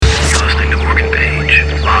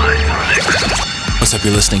up?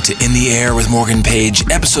 You're listening to In the Air with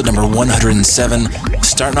MorganPage, episode number 107.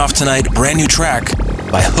 Starting off tonight, brand new track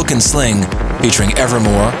by Hook and Sling featuring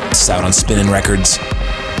Evermore. It's out on Spinnin' Records.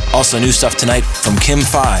 Also new stuff tonight from Kim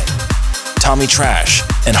 5, Tommy Trash,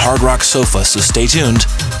 and Hard Rock Sofa, so stay tuned.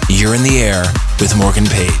 You're in the air with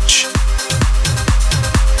MorganPage.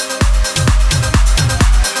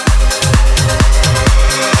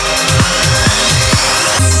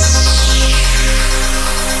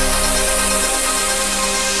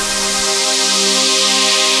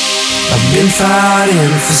 I've been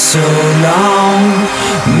fighting for so long,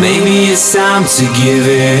 maybe it's time to give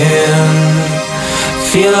in.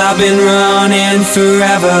 Feel I've been running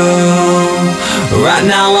forever, right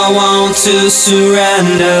now I want to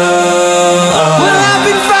surrender. Well, I've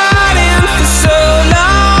been fighting for so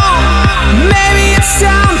long, maybe it's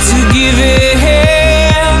time to give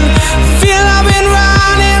in. Feel I've been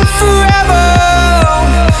running forever,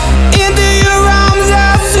 into your arms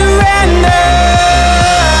I surrender.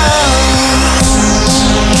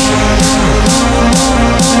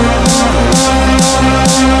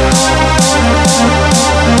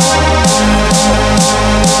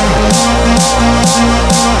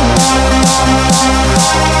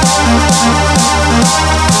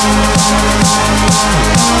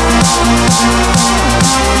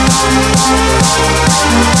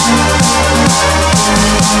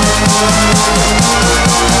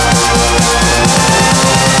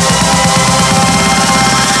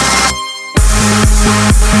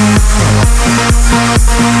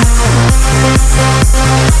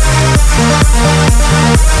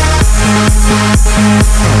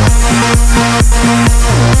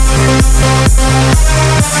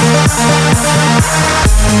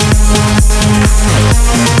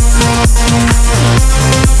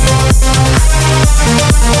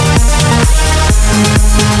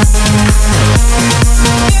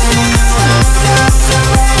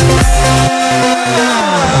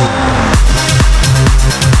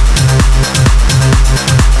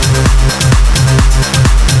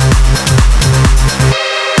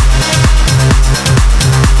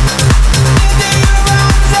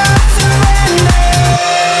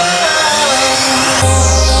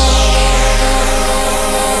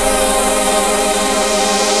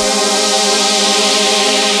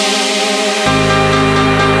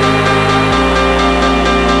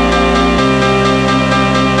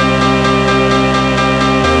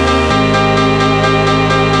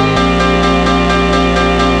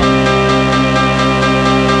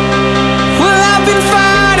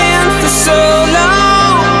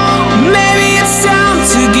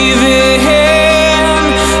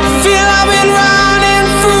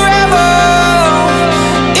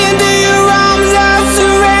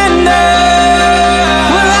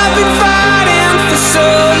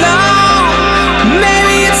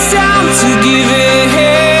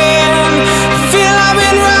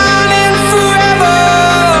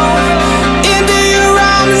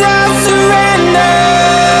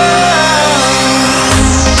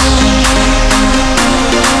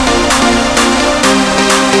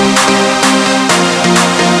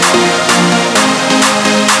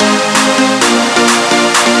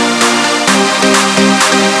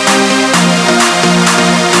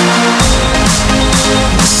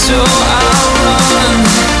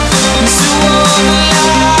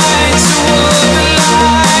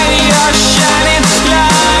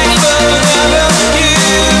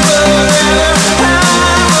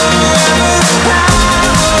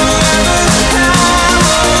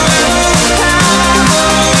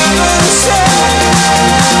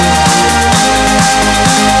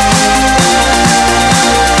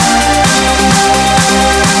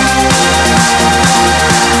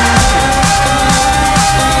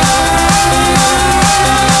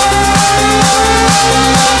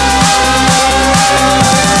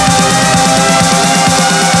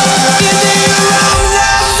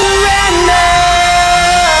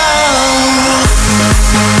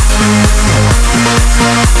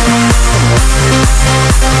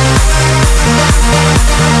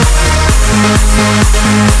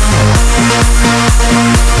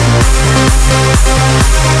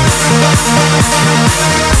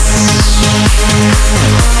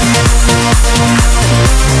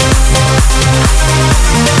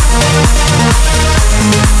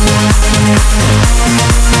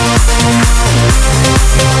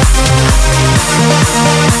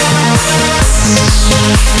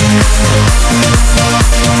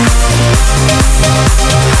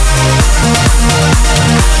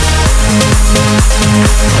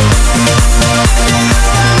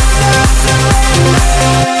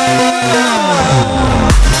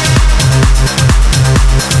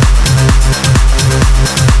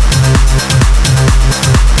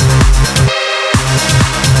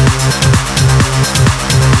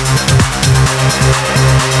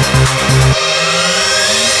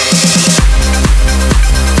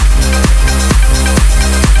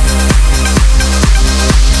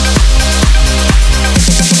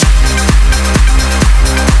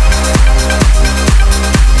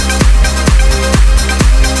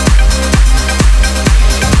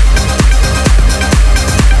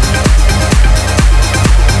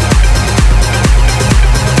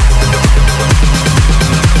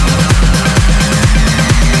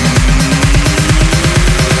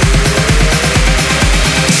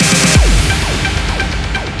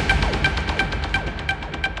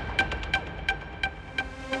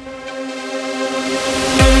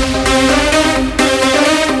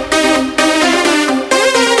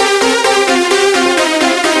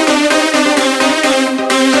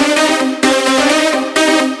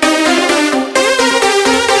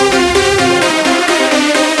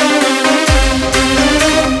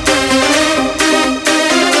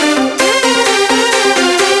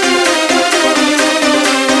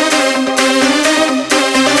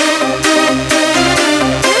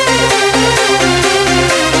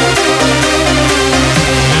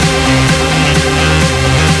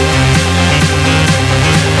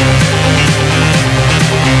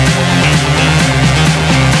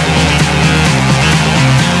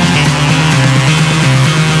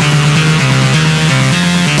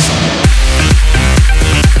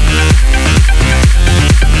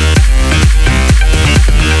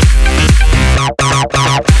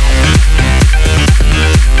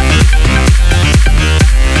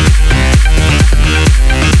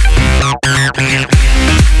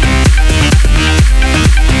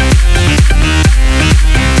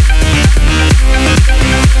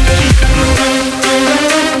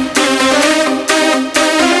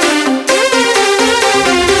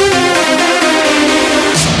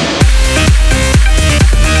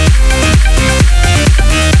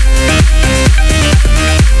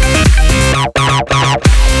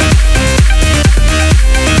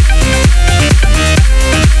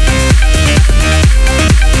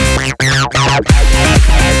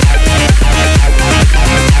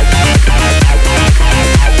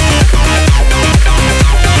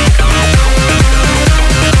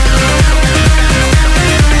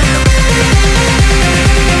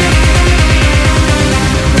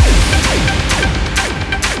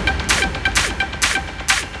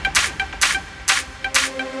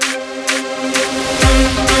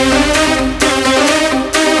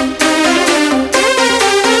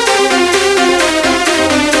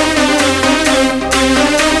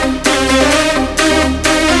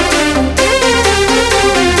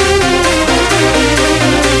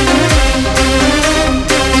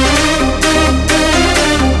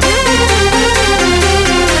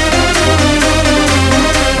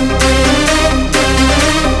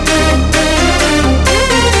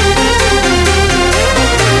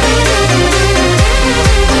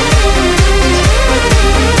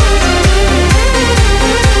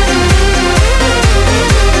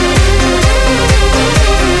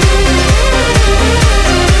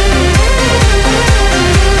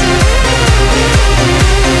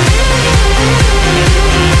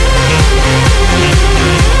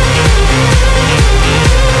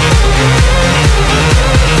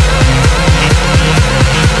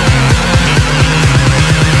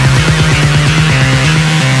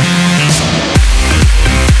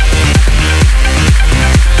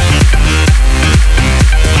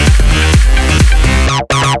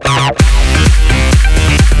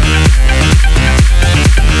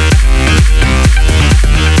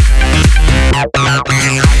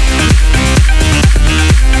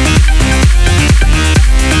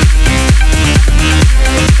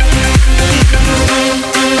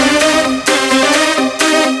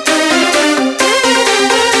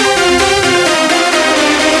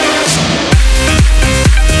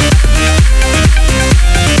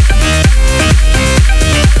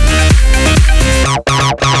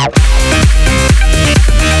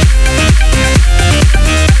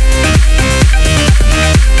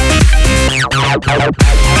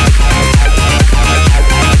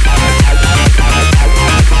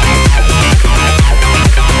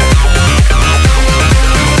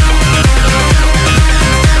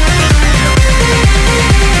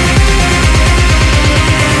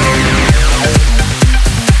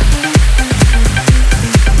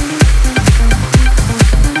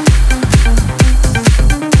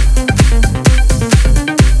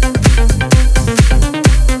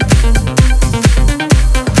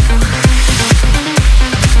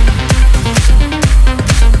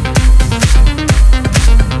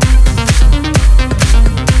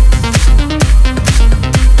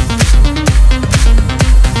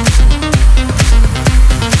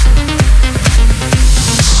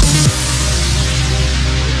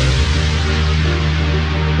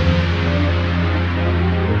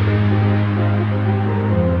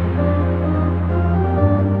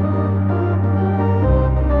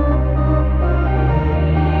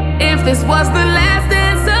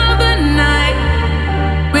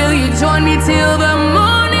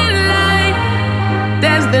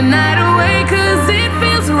 the night away 'cause it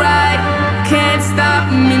feels right. Can't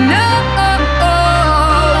stop me, no.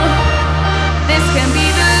 This can be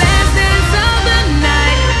the last dance of the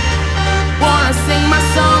night. Wanna sing my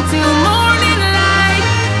song till morning light.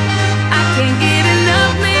 I can't get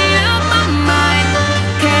enough, made up my mind.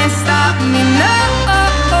 Can't stop me, no.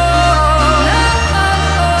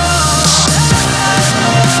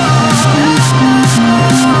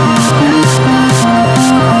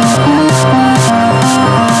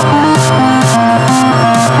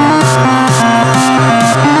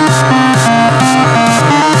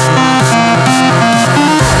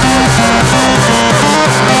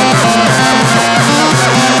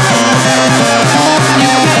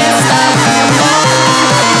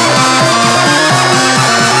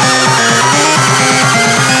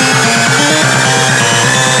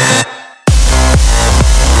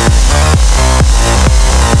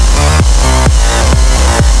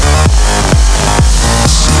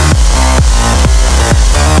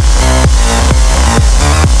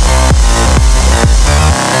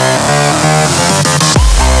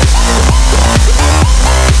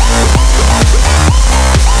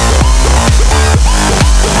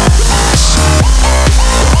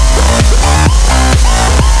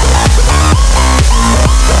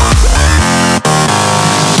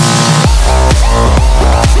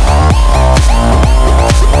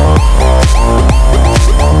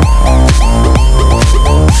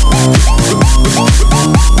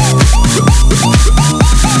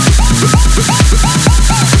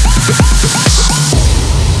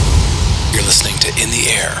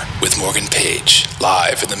 MorganPage,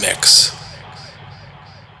 live in the mix.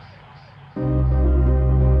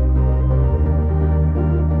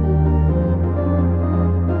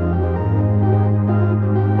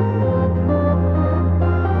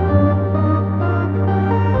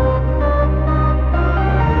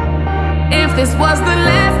 If this was the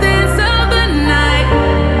last dance of the night,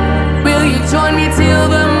 will you join me till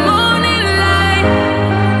the morning light?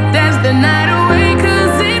 Dance the night away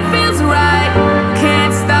 'cause it feels right.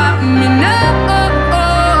 Can't stop me, no.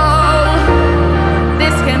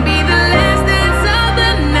 This can be the last dance of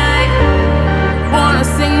the night. Wanna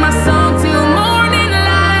sing my song till morning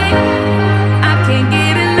light. I can't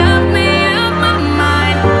get enough, made up my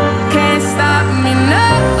mind. Can't stop me, no.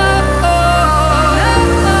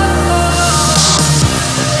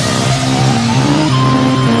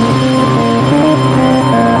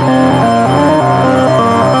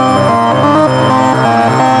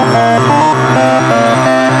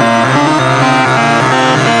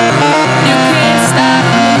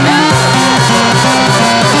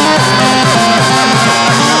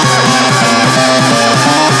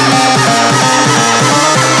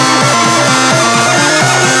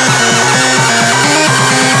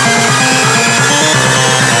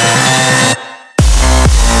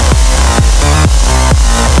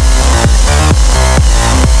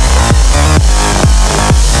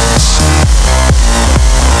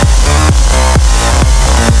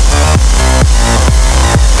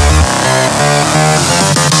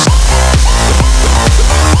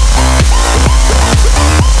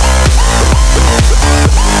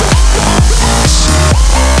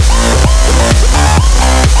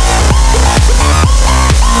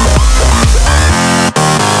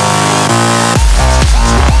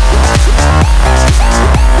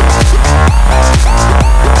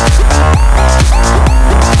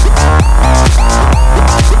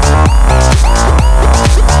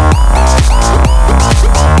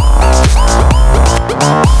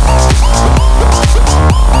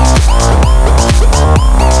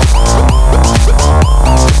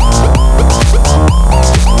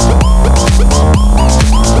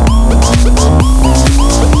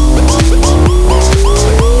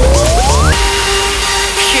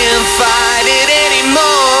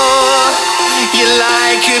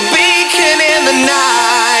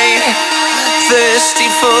 Thirsty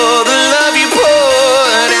for the love you pour,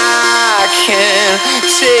 and I can't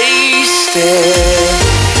taste it.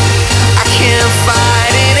 I can't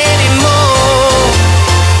fight it anymore.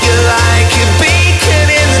 You're like a beacon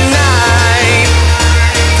in the night.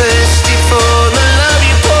 Thirsty for the love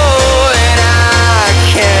you pour, and I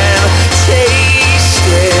can't taste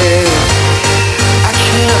it. I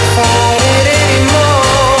can't fight it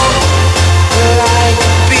anymore. You're like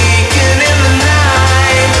a beacon in the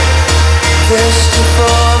night. Thirsty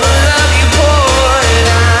for the love you pour, and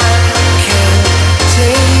I can't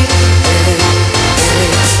take it.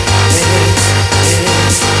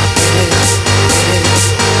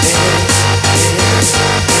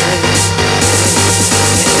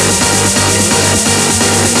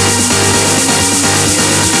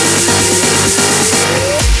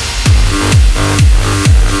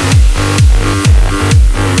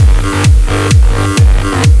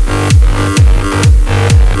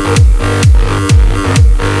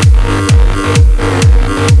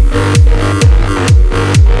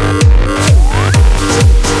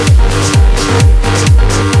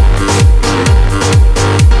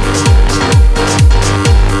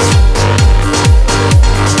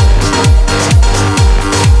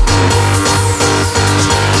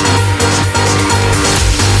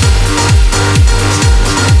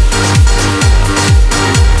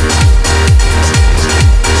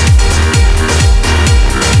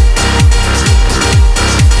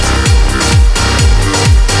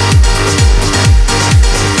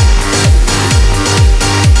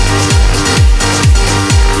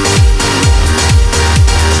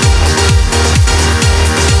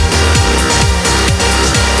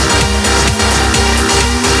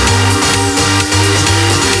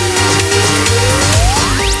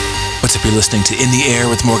 What's up? You're listening to In the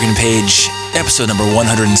Air with Morgan Page, episode number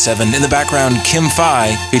 107. In the background, Kim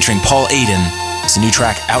Phi featuring Paul Aiden. It's a new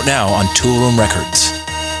track out now on Tool Room Records.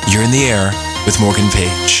 You're in the air with Morgan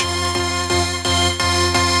Page.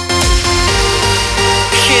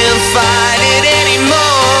 Can't fight it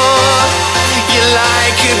anymore. You're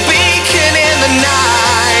like a beacon in the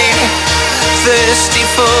night, thirsty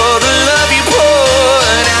for the love you pour,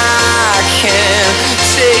 and I can't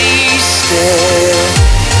taste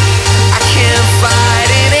it. I can't fight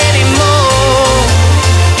it anymore.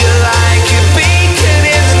 You're like a beacon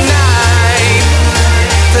in the night,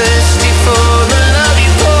 thirsty for the love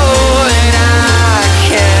you pour, and I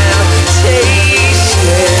can't taste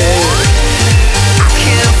it. I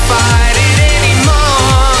can't fight it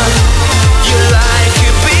anymore. You're like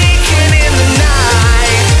a beacon in the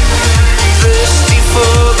night, thirsty for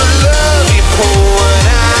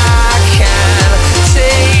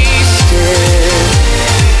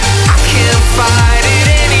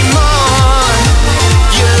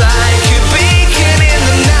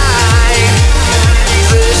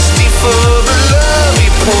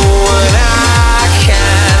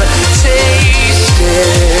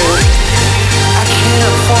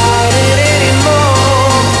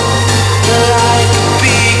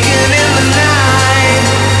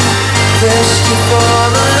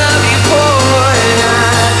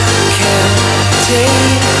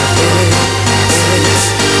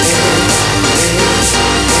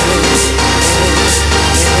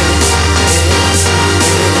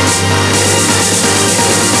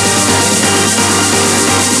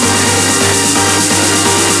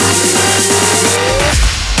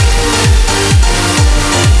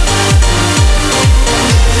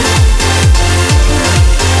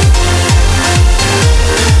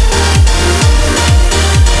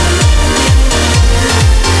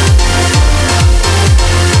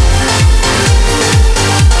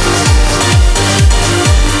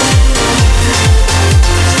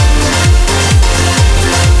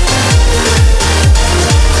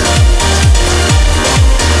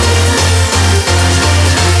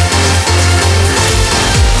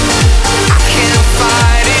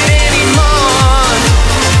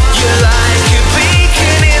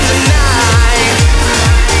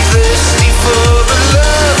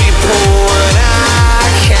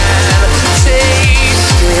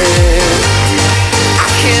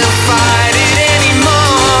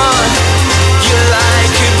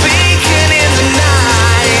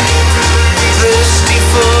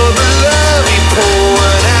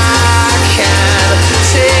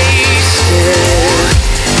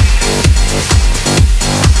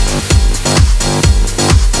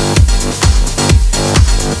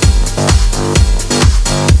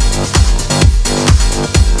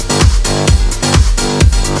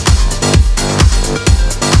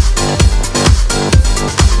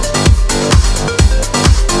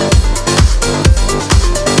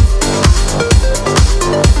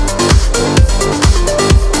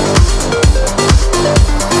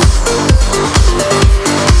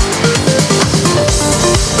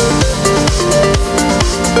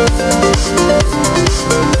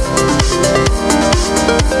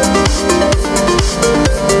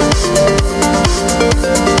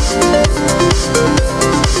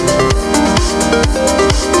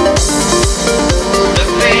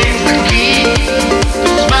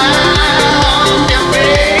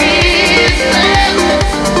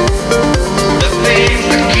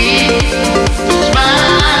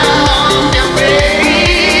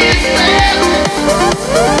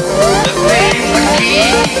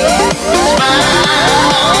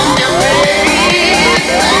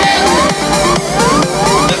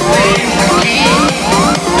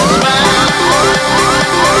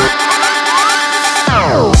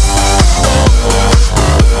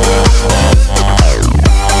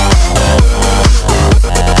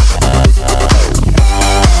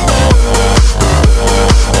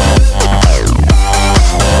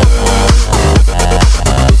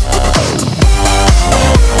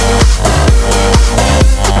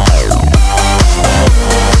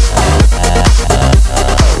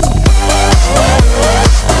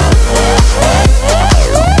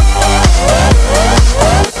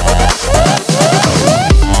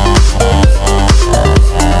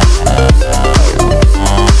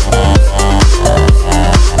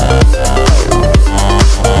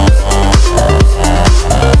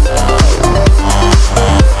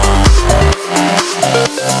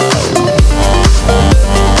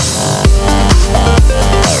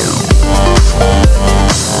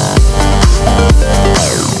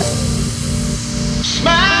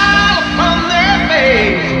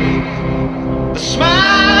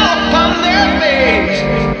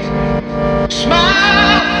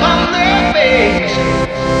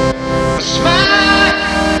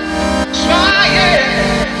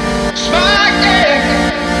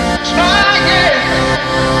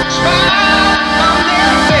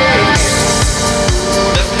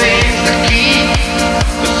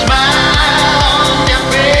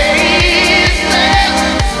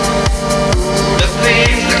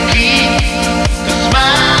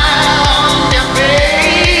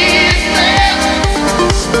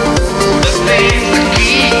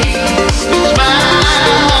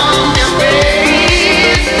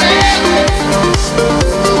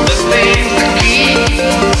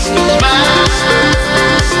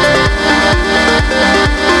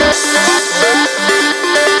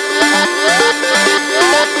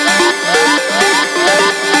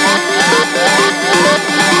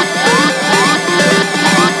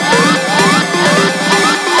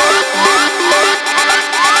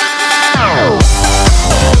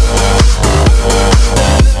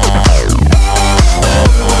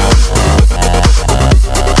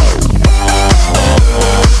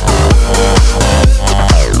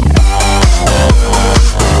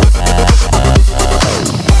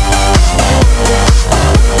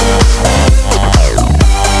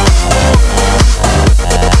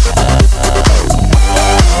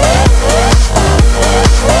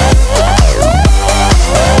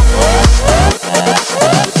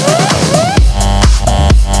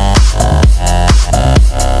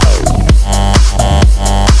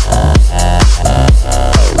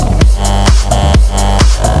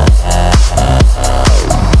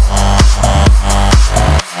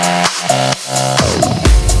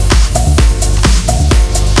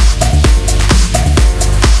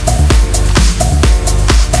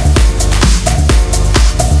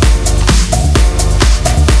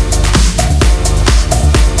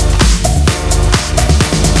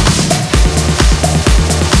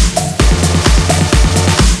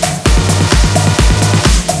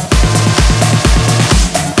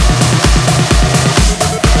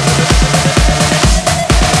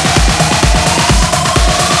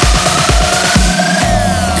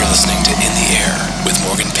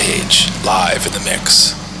live in the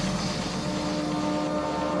mix.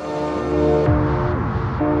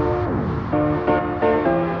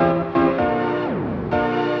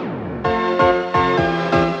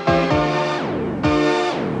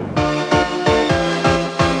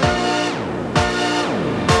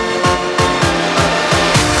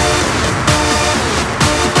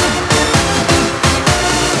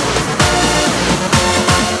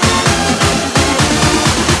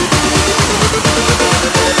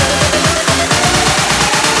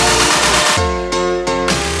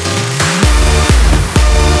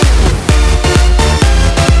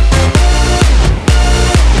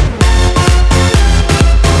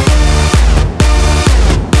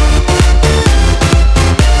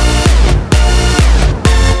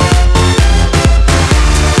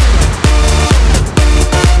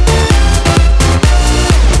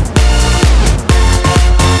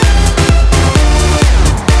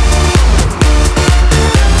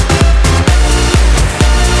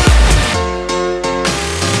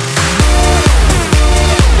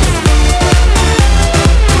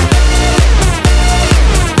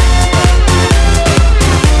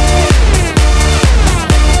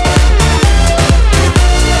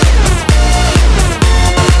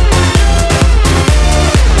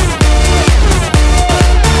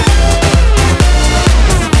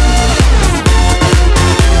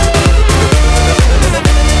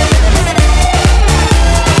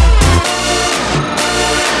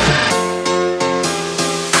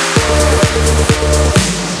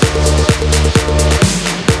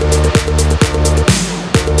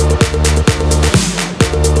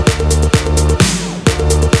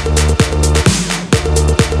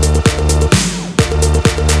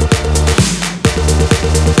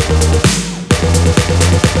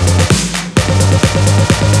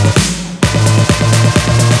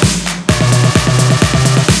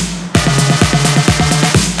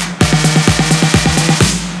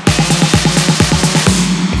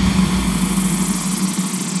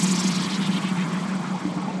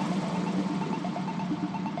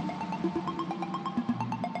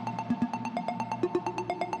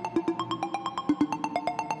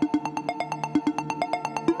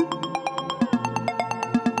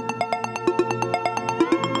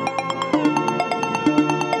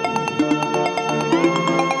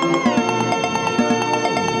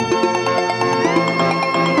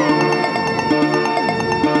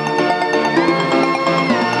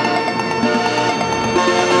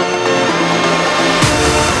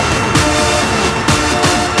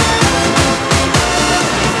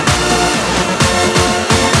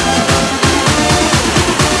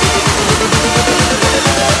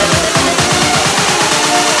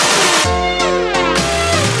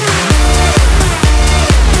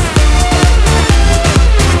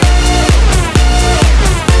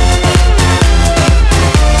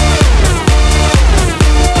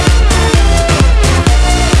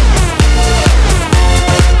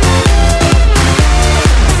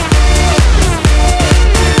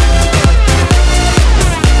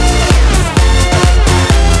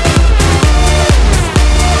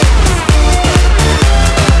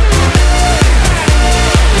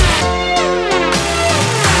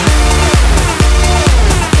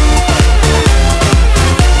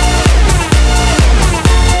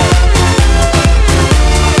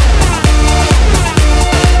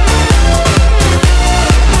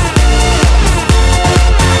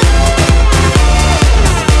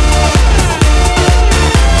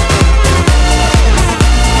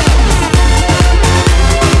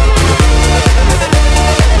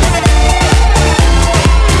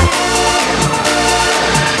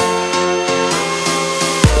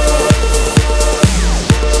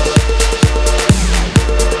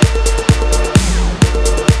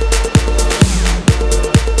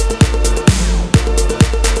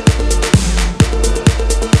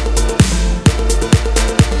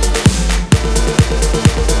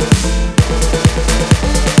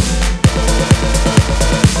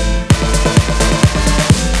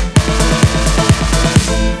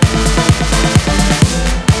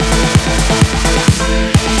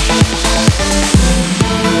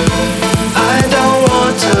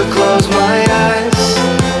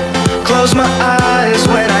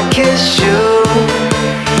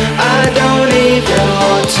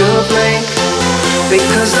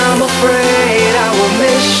 because I'm afraid I will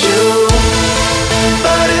miss you.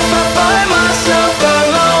 But if I find myself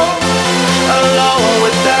alone, alone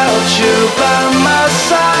without you by my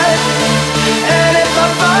side, and if I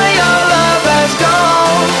find your love has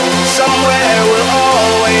gone, somewhere we'll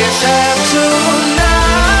always have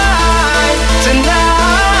tonight,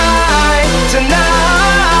 tonight, tonight,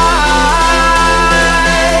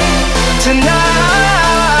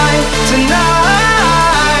 tonight,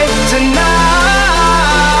 tonight, tonight.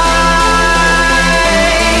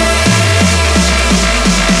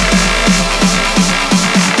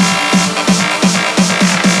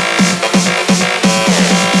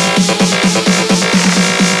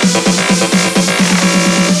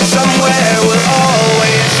 Somewhere we'll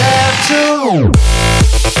always have to.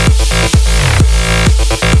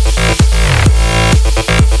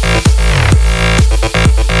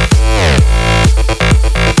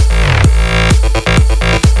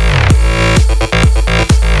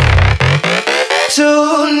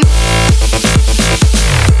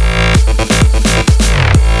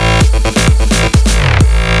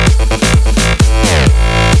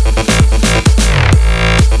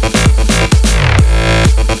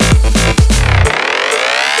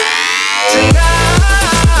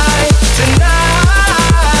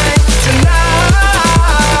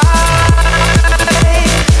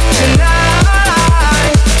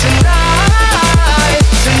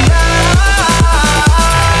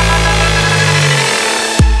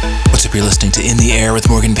 You're listening to In the Air with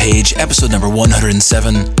Morgan Page, episode number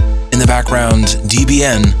 107. In the background,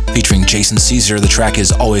 DBN featuring Jason Caesar. The track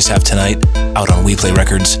is Always Have Tonight, out on We Play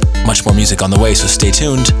Records. Much more music on the way, so stay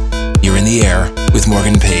tuned. You're In the Air with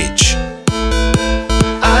Morgan Page.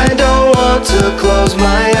 I don't want to close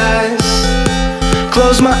my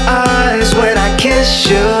eyes when I kiss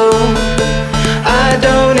you. I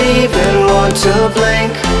don't even want to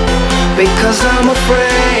blink, because I'm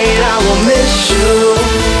afraid I will miss you.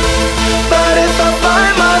 But if I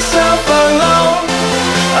find myself alone,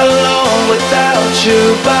 alone without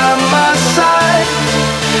you by my side,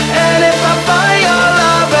 and if I find your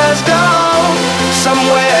love has gone,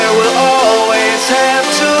 somewhere we'll always have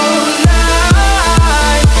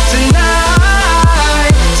tonight,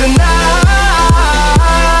 tonight, tonight,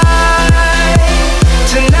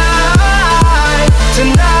 tonight,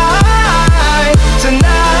 tonight,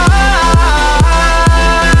 tonight,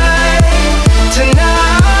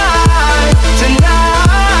 tonight,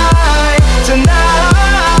 tonight, tonight,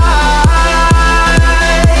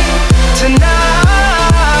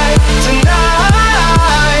 tonight,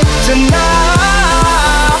 tonight, tonight.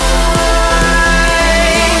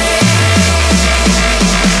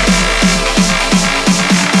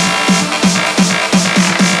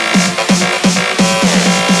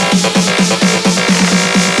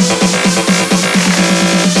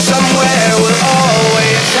 Somewhere we'll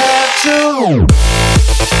always have to.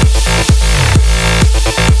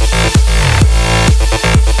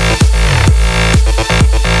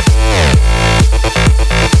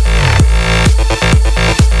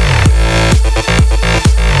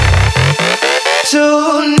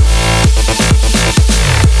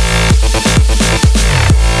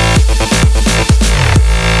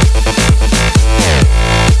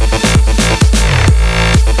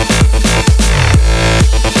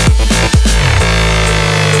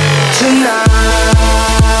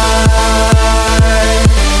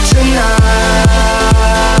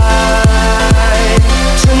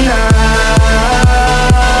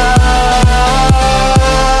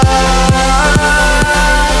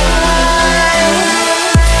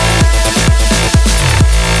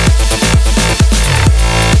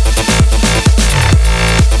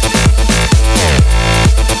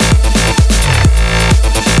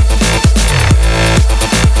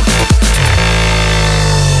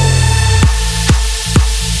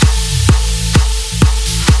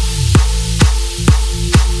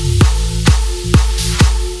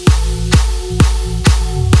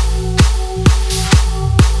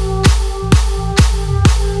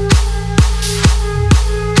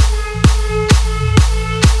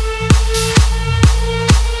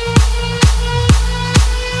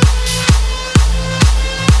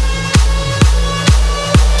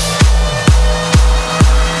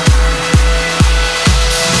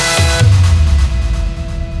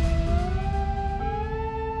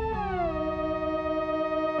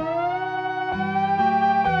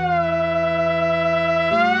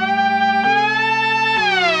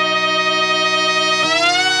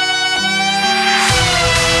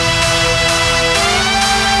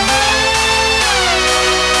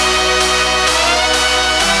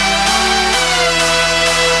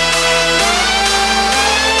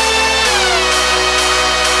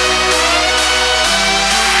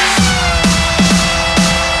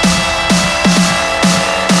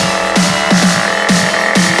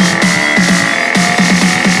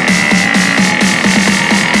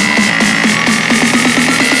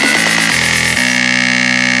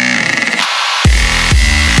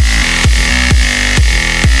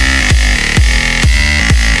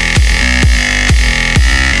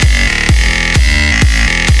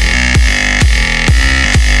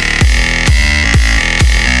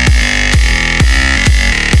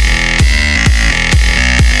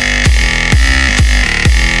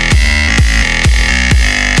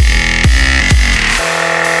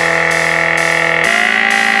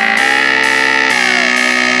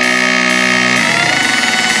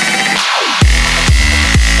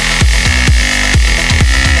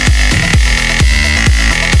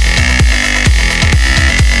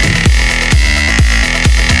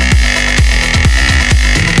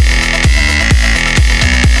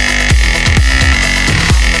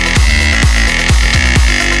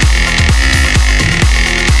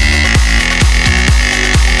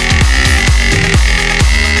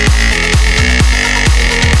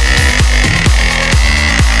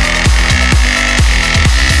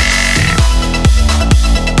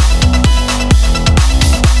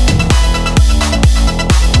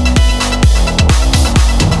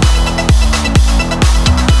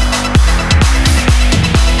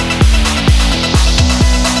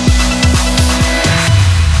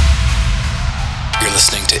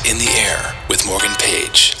 in the Air with Morgan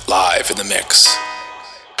Page, live in the mix.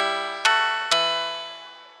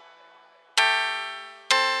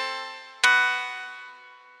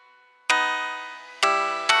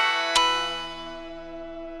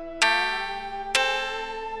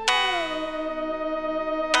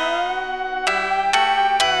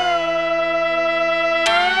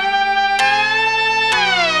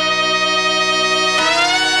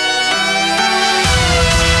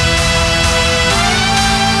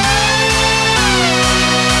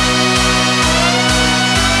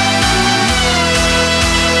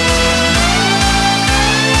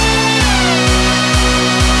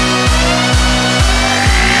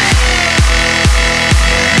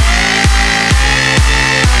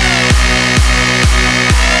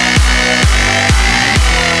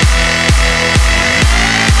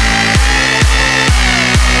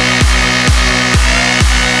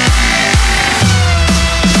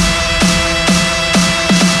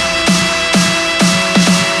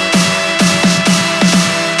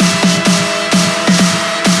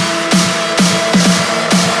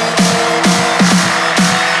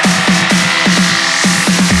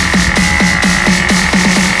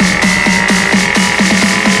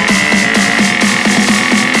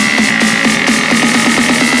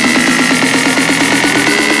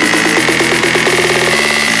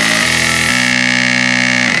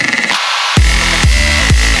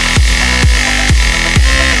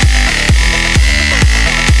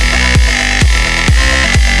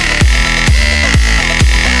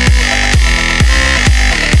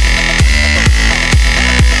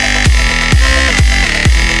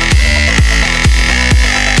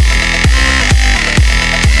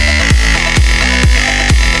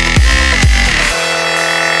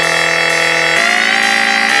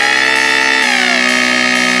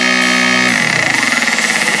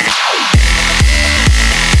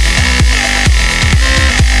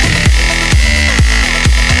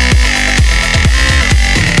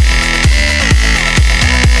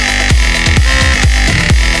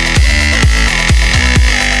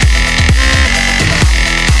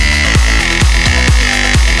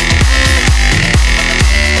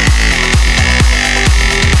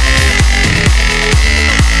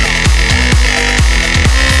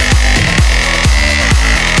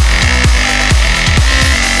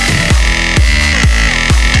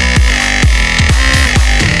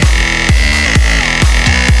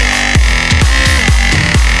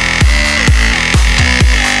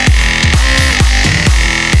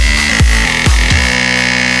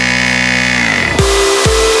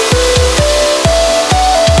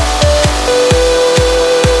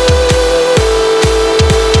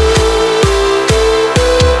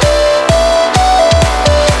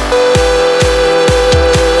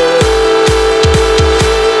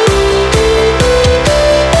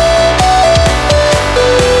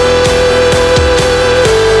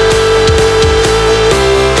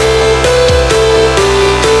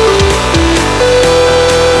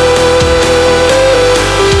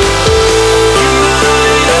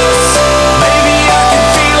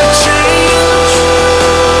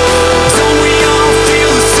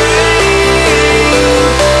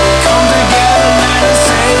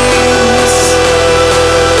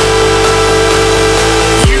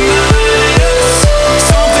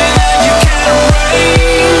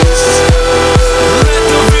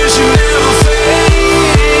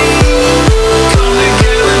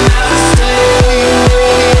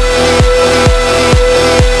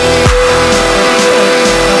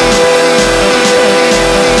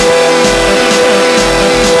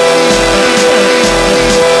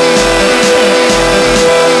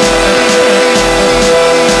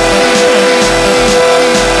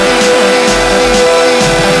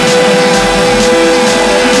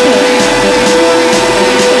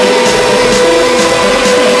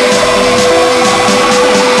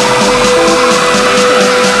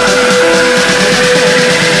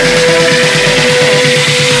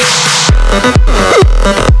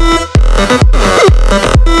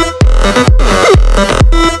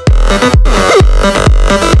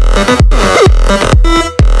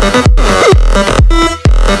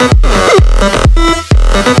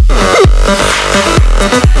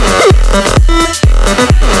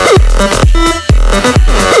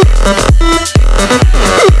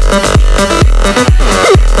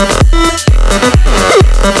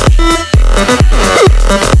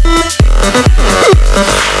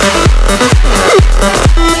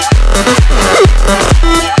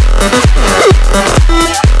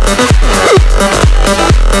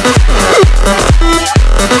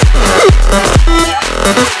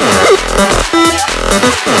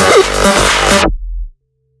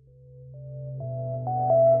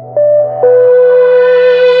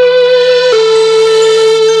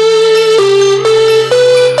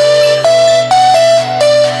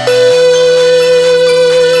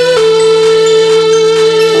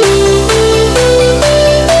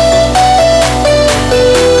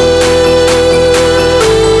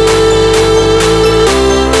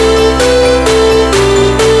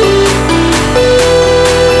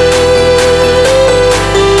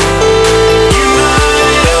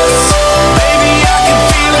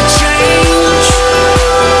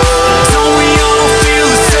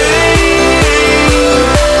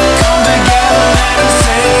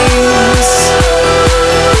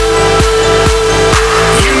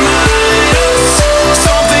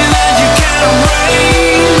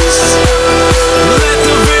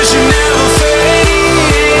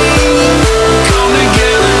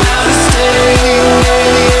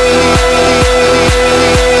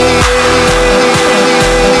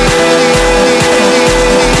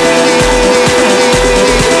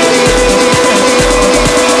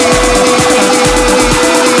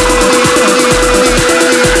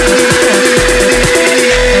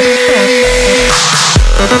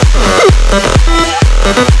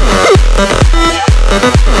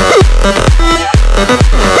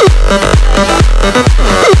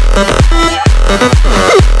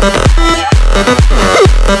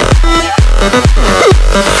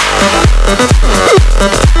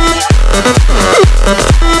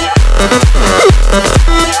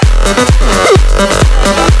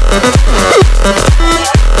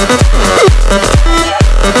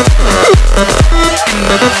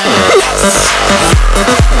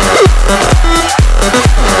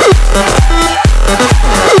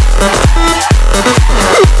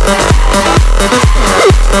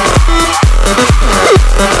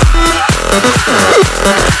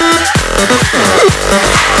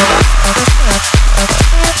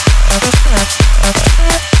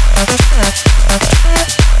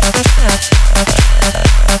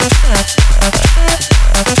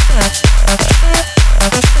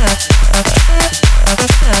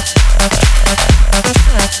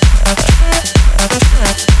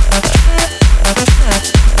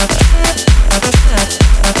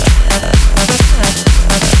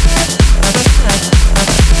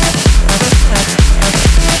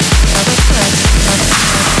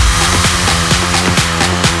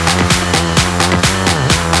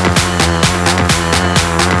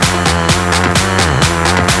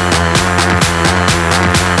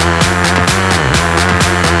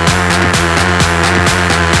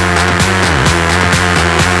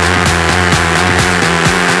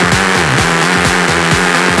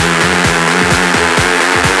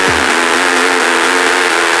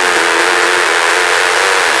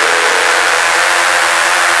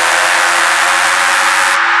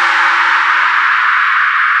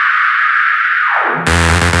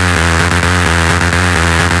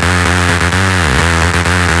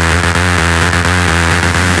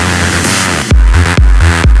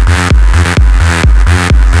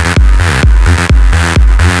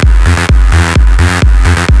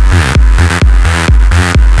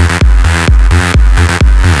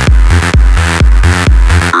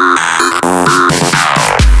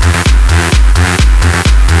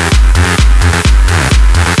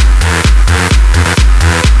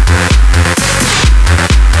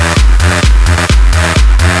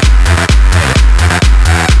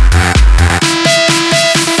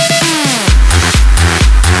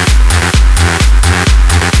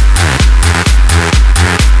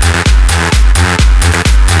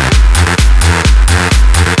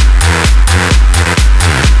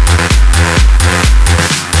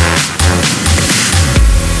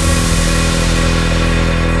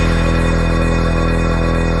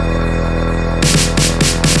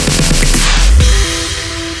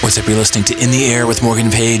 What's up? You're listening to In the Air with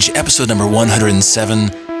MorganPage, episode number 107.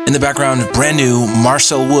 In the background, brand new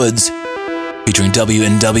Marcel Woods featuring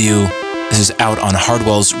W&W. This is out on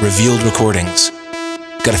Hardwell's Revealed Recordings.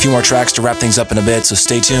 Got a few more tracks to wrap things up in a bit, so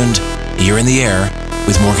stay tuned. You're in the air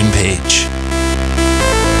with MorganPage.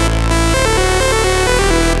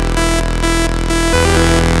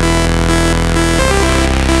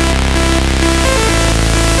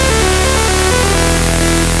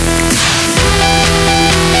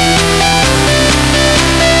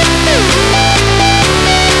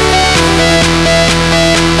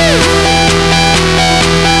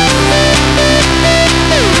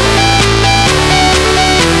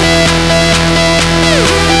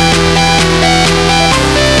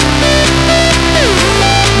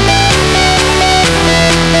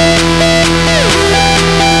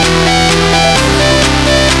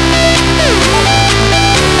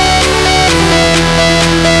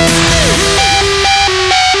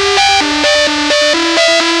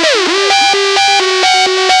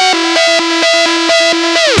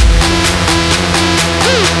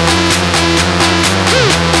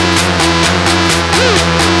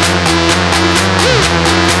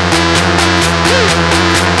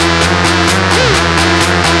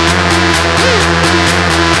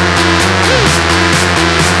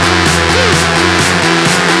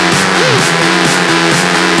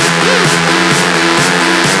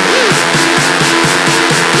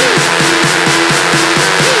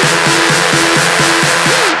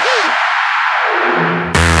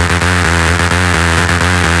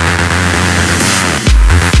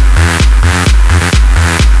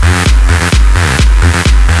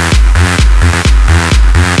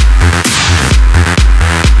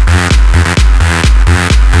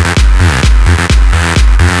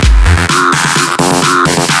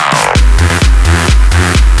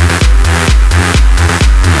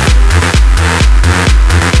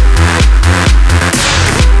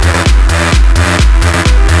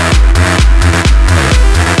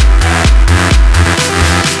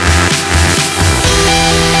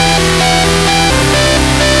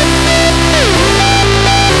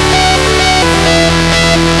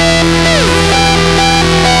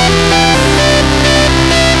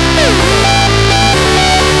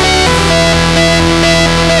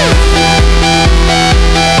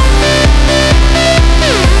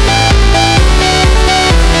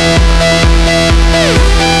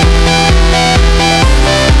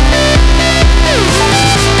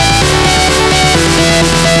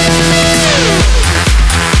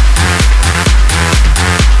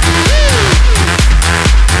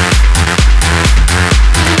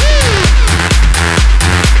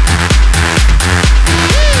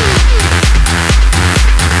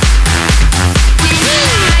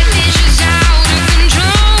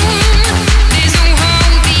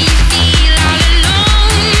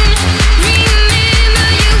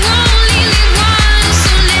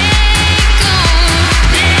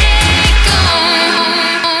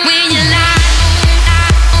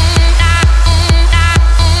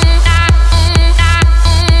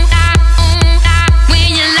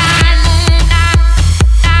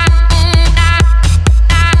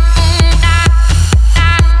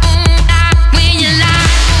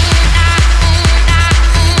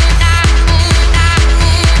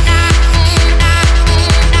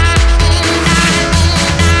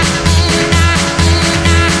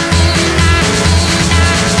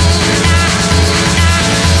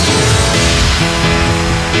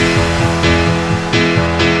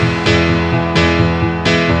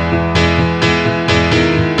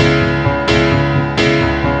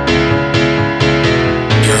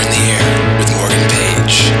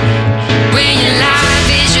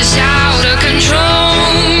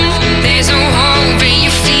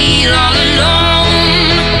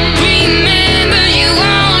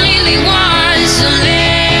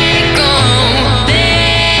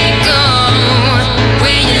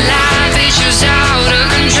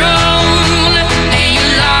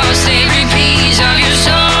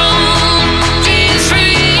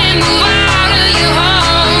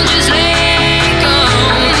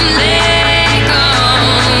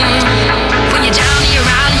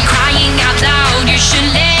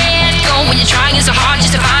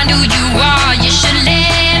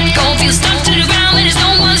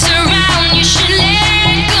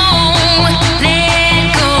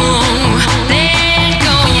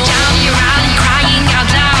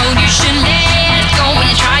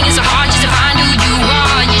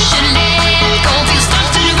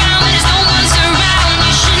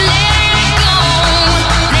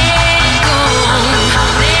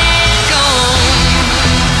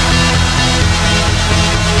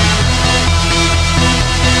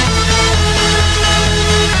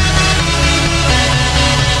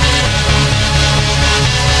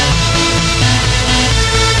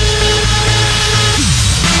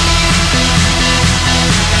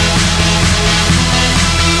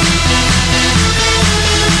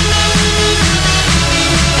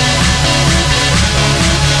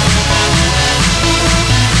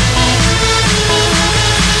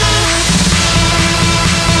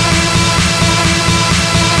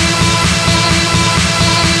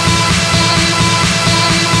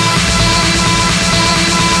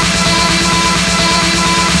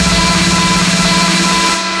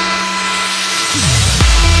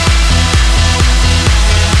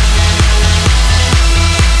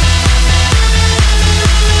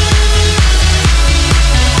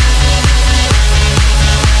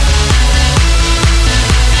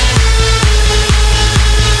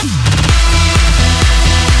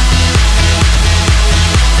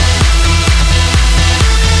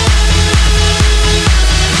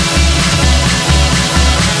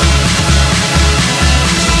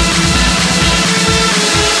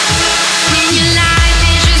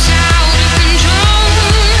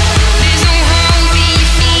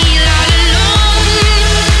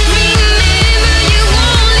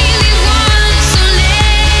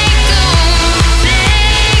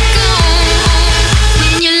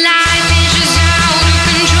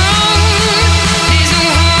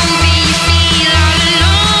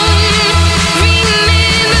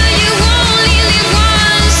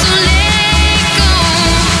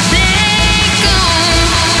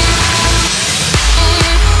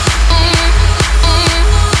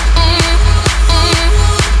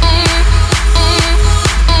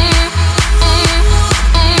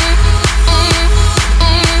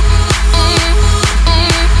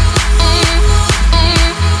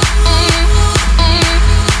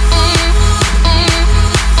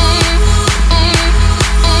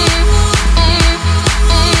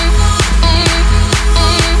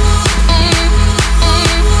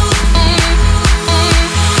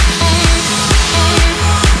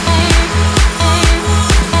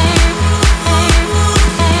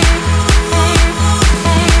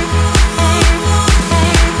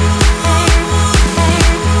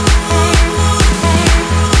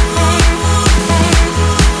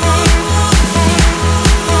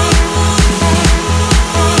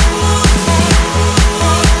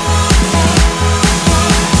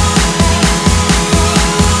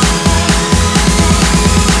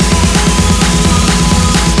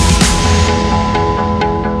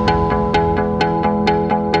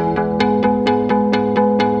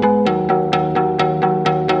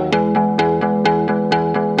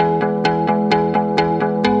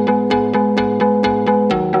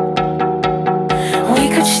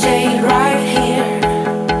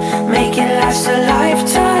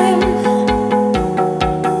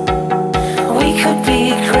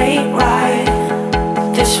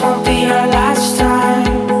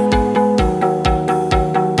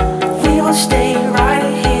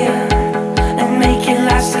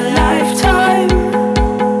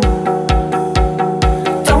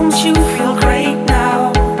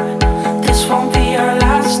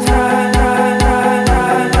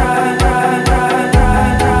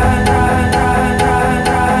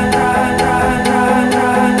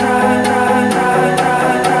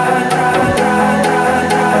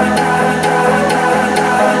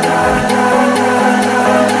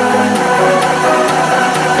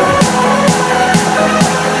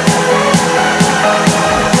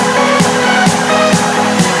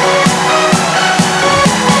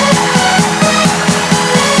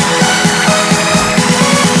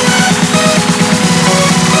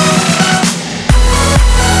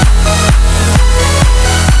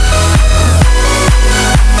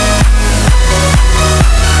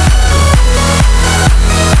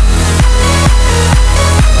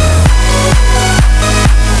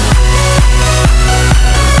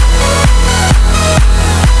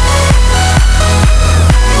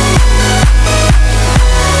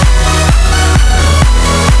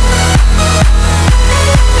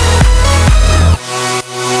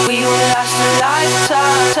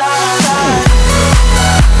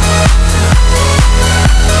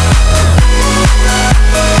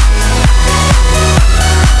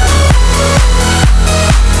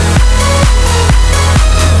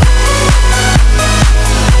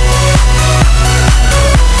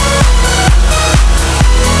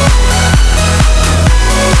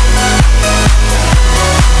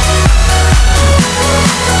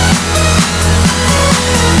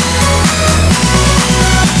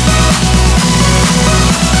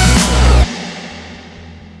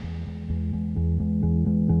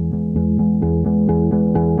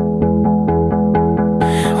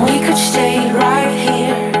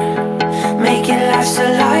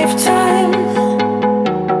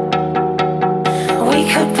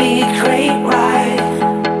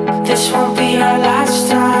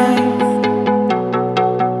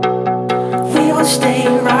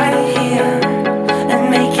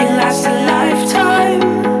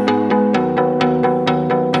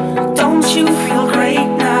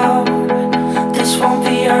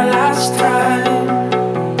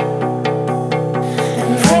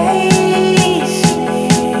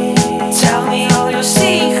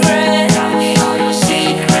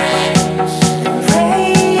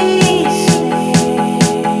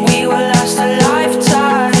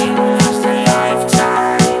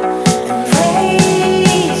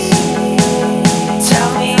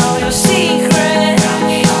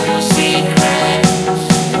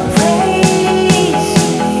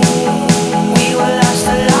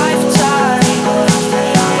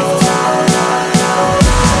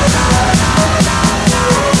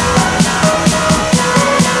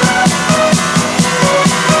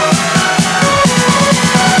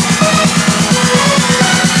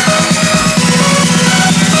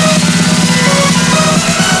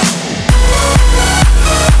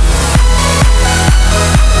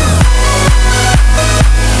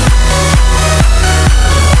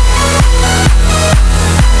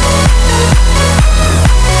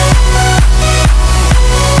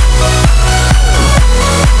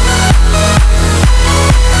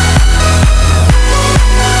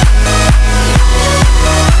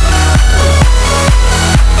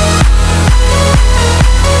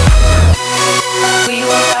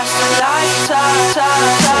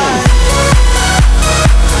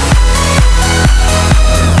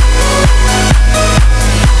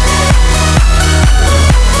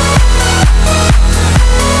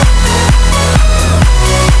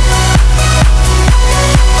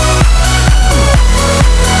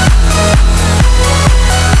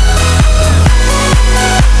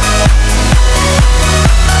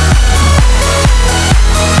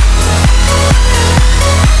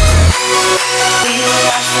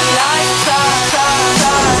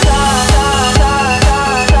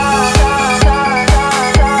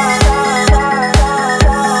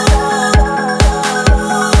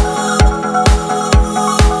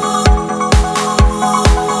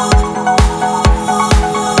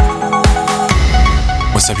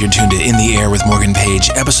 You're tuned to In the Air with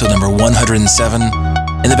MorganPage, episode number 107. In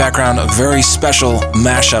the background, a very special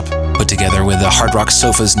mashup put together with the Hard Rock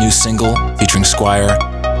Sofa's new single featuring Squire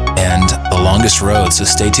and The Longest Road. So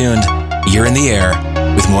stay tuned. You're in the air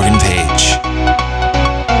with MorganPage.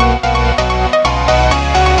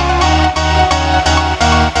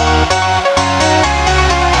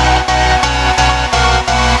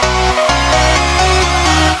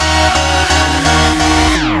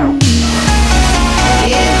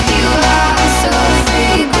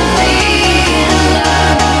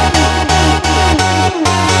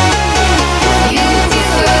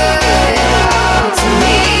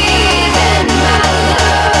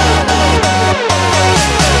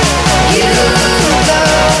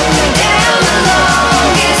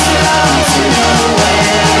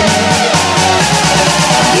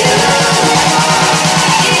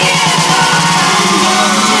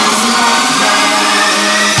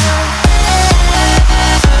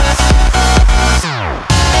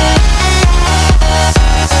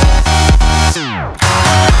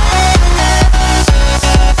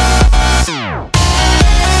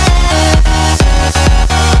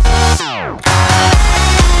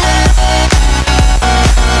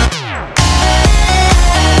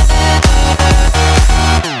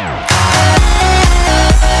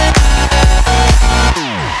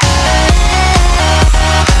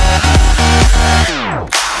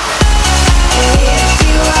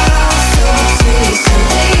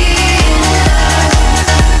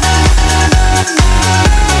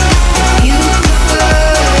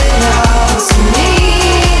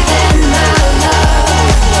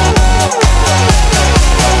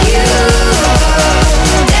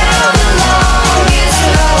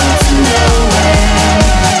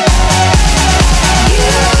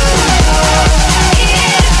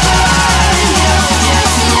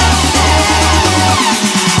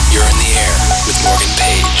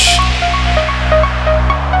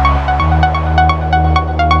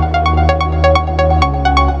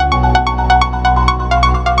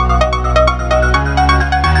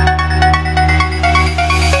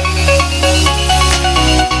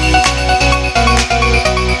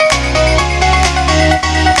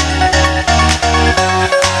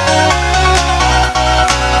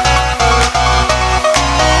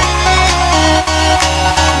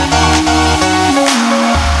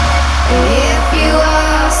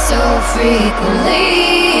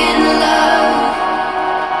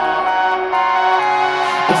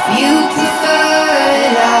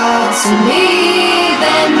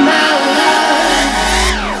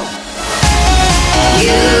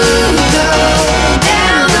 You go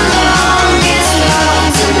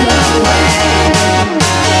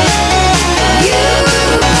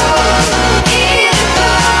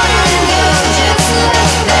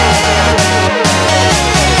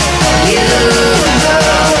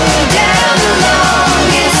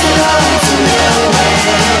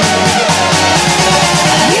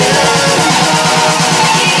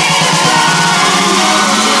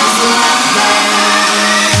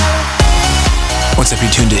Looks like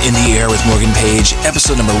we tuned to In the Air with Morgan Page,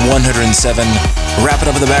 episode number 107. Wrapping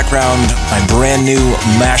up in the background, my brand new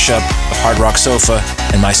mashup of Hard Rock Sofa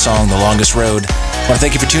and my song, The Longest Road. I want to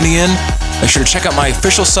thank you for tuning in. Make sure to check out my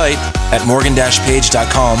official site at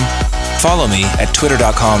morgan-page.com. Follow me at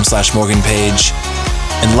twitter.com/morganpage.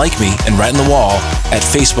 And like me and write on the wall at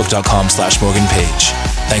facebook.com/morganpage.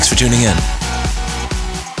 Thanks for tuning in.